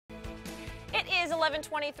is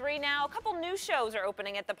 11:23 now. A couple new shows are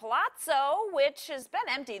opening at the Palazzo, which has been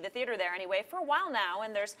empty, the theater there anyway, for a while now.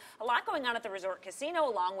 And there's a lot going on at the resort casino,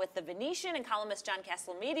 along with the Venetian and columnist John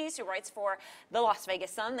Katsilometes, who writes for the Las Vegas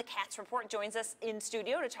Sun. The Cats Report joins us in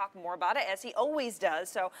studio to talk more about it, as he always does.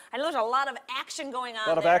 So I know there's a lot of action going on. A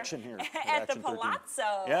lot of action here at the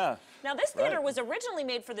Palazzo. Yeah. Now this theater was originally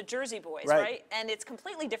made for the Jersey Boys, right? And it's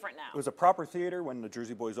completely different now. It was a proper theater when the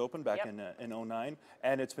Jersey Boys opened back in '09,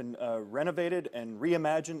 and it's been renovated and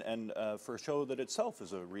reimagined, and for a show that itself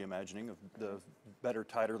is a reimagining of the better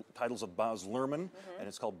titles of Baz Luhrmann, and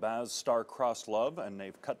it's called Baz Star-Crossed Love, and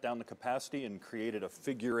they've cut down the capacity and created a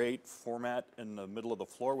figure-8 format in the middle of the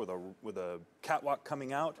floor with a catwalk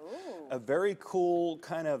coming out. Ooh. A very cool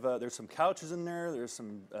kind of, there's some couches in there, there's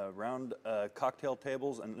some round cocktail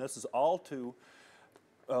tables, and this is all to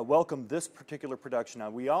welcome this particular production. Now,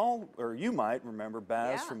 we all, or you might remember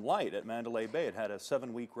Baz from Light at Mandalay Bay. It had a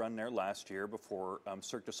 7-week run there last year before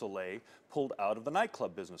Cirque du Soleil pulled out of the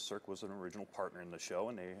nightclub business. Cirque was an original partner in the show,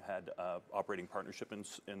 and they had operating partnership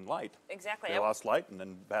in Light. Exactly. They lost Light, and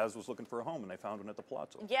then Baz was looking for a home, and they found one at the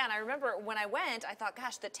Palazzo. Yeah, and I remember when I went, I thought,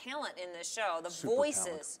 gosh, the talent in this show, the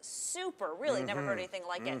voices, super, really, never heard anything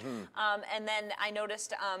like it. And then I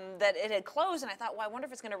noticed that it had closed, and I thought, well, I wonder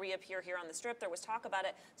if it's going to reappear here on the Strip. There was talk about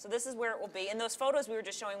it. So this is where it will be. And those photos we were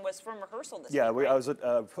just showing was from rehearsal this week, right? I was at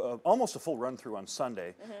almost a full run through on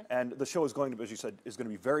Sunday, and the show is going to, as you said, is going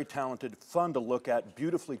to be very talented, fun to look at,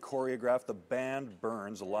 beautifully choreographed. The band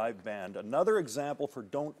burns, a live band. Another example for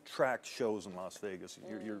don't track shows in Las Vegas.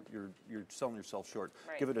 You're selling yourself short.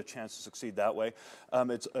 Right. Give it a chance to succeed that way.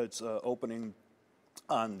 It's opening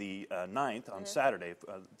on the 9th, on Saturday,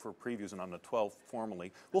 for previews, and on the 12th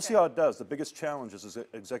formally. We'll see how it does. The biggest challenge, as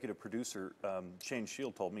executive producer Shane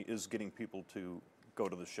Shield told me, is getting people to go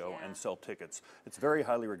to the show and sell tickets. It's very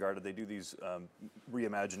highly regarded. They do these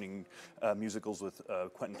reimagining musicals with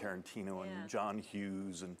Quentin Tarantino and John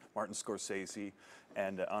Hughes and Martin Scorsese.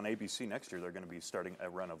 And on ABC next year, they're going to be starting a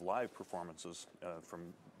run of live performances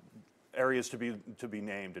from areas to be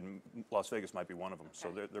named, and Las Vegas might be one of them.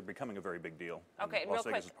 So they're becoming a very big deal. Okay, Las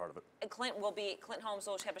real Vegas quick, is part of it. Clint Holmes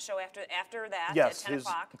will have a show after that yes, at 10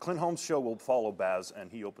 o'clock. Clint Holmes' show will follow Baz,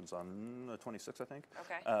 and he opens on the 26th, I think.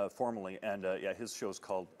 Okay. Formally, and his show is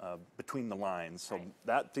called Between the Lines. So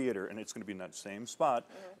that theater, and it's going to be in that same spot,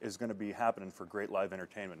 is going to be happening for great live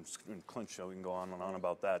entertainment. And Clint's show, we can go on and on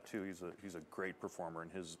about that too. He's a great performer,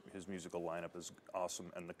 and his musical lineup is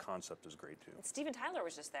awesome, and the concept is great too. And Steven Tyler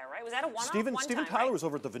was just there, right? Was that a one-off? Steven Tyler was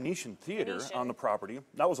over at the Venetian Theater on the property.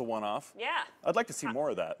 That was a one-off. Yeah. I'd like to see more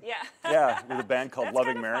of that. Yeah. Yeah, with a band called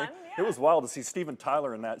Loving Mary. Fun, It was wild to see Steven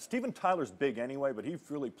Tyler in that. Steven Tyler's big anyway, but he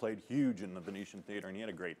really played huge in the Venetian Theater, and he had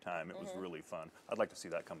a great time. It was really fun. I'd like to see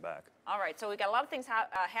that come back. All right, so we've got a lot of things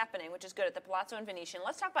happening, which is good, at the Palazzo and Venetian.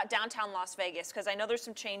 Let's talk about downtown Las Vegas, because I know there's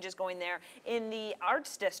some changes going there in the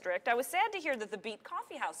Arts District. I was sad to hear that the Beat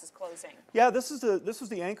Coffee House is closing. Yeah, this is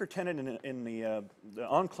the anchor tenant in the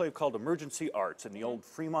enclave called Emergency Arts in the old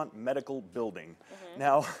Fremont Medical Building.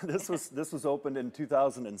 Now, this was opened in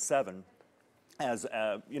 2007. As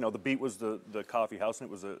the Beat was the coffee house, and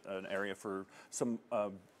it was an area for some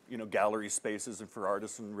gallery spaces and for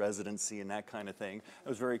artists and residency and that kind of thing. It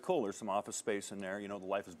was very cool. There's some office space in there. The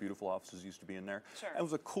Life is Beautiful offices used to be in there. Sure. And it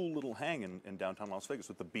was a cool little hang in downtown Las Vegas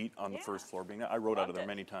with the Beat on the first floor being there. I rode out of there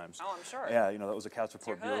many times. Oh, I'm sure. Yeah, that was a Cats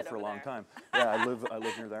Report bureau for a long time. Yeah, I live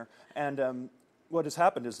near there. And what has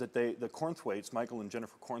happened is that the Cornthwaites, Michael and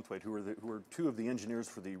Jennifer Cornthwaite, who were two of the engineers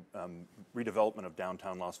for the redevelopment of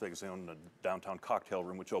downtown Las Vegas, they own the downtown cocktail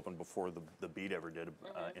room, which opened before the Beat ever did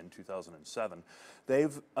in 2007. They're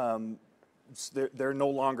no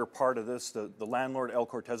longer part of this. The landlord, El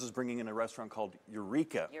Cortez, is bringing in a restaurant called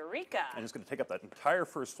Eureka. Eureka. And it's going to take up that entire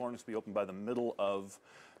first floor, and it's going to be open by the middle of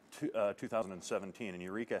 2017, and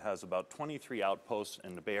Eureka has about 23 outposts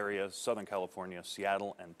in the Bay Area, Southern California,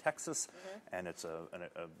 Seattle, and Texas. And it's a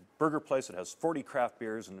burger place. It has 40 craft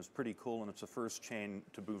beers, and it's pretty cool. And it's the first chain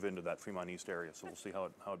to move into that Fremont East area. So we'll see how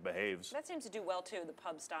it behaves. That seems to do well too, the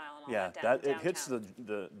pub style and all that. It hits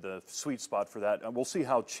the sweet spot for that. And we'll see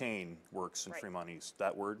how chain works in Fremont East.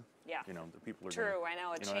 That word. Yeah. The people are true. I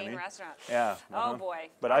know, a chain restaurant. Yeah. Oh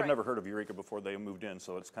boy. But I've never heard of Eureka before they moved in,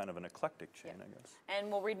 so it's kind of an eclectic chain, I guess.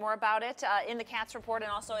 And we'll read more about it in the Cats Report,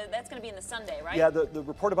 and also that's going to be in the Sunday, right? Yeah, the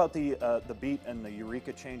report about the Beat and the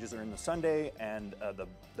Eureka changes are in the Sunday, and the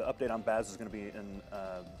update on Baz is going to be in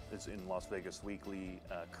Las Vegas Weekly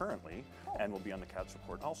currently, and will be on the Cats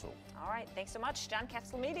Report also. All right. Thanks so much, John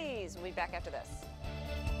Katsilometes. We'll be back after this.